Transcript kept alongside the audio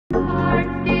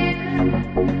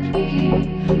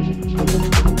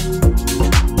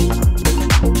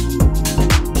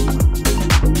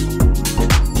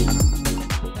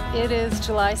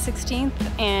July 16th,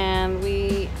 and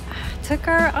we took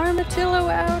our Armadillo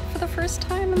out for the first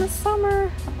time in the summer,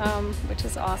 which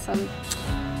is awesome.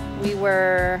 We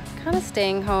were kind of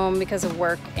staying home because of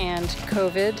work and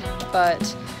COVID, but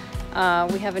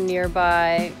we have a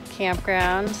nearby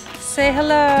campground. Say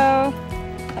hello!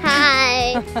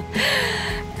 Hi!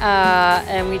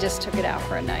 And we just took it out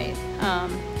for a night.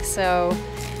 So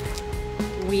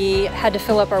we had to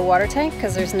fill up our water tank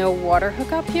because there's no water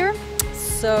hookup here.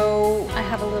 So I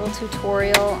have a little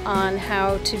tutorial on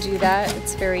how to do that.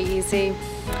 It's very easy.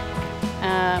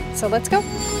 So let's go.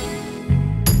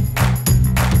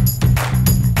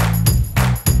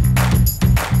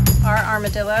 Our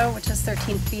Armadillo, which is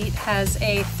 13 feet, has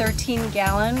a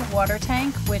 13-gallon water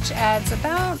tank, which adds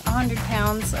about 100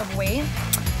 pounds of weight,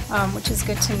 which is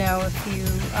good to know if you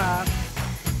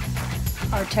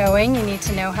are towing. You need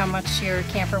to know how much your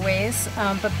camper weighs.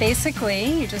 But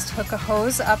basically, you just hook a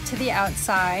hose up to the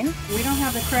outside. We don't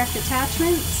have the correct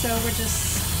attachment, so we're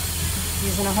just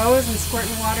using a hose and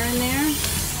squirting water in there.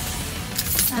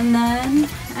 And then,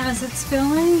 as it's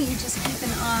filling, you just keep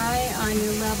an eye on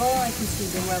your level. I can see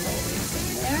the level is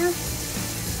in there.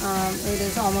 It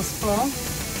is almost full.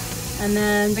 And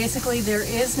then basically there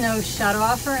is no shut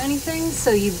off or anything,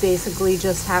 so you basically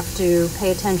just have to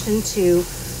pay attention to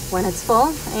when it's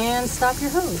full and stop your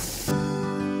hose.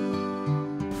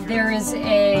 There is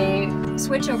a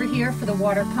switch over here for the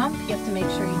water pump. You have to make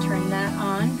sure you turn that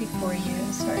on before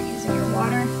you start using your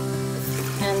water.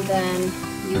 And then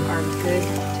you are good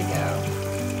to go.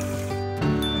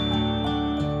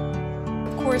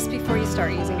 Of course, before you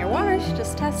start using your water, you should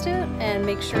just test it and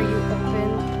make sure you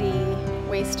open the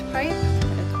waste pipe.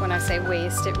 When I say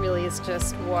waste, it really is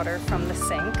just water from the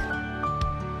sink.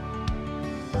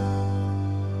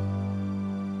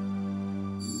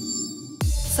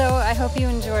 So I hope you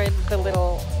enjoyed the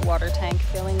little water tank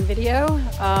filling video.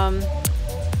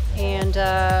 And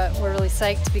we're really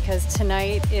psyched because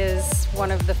tonight is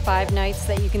one of the 5 nights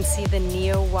that you can see the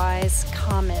winter-ize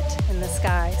comet in the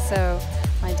sky. So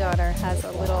my daughter has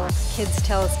a little kid's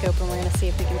telescope and we're going to see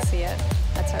if we can see it.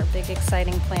 That's our big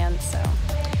exciting plan. So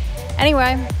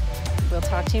anyway, we'll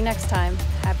talk to you next time.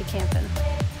 Happy camping.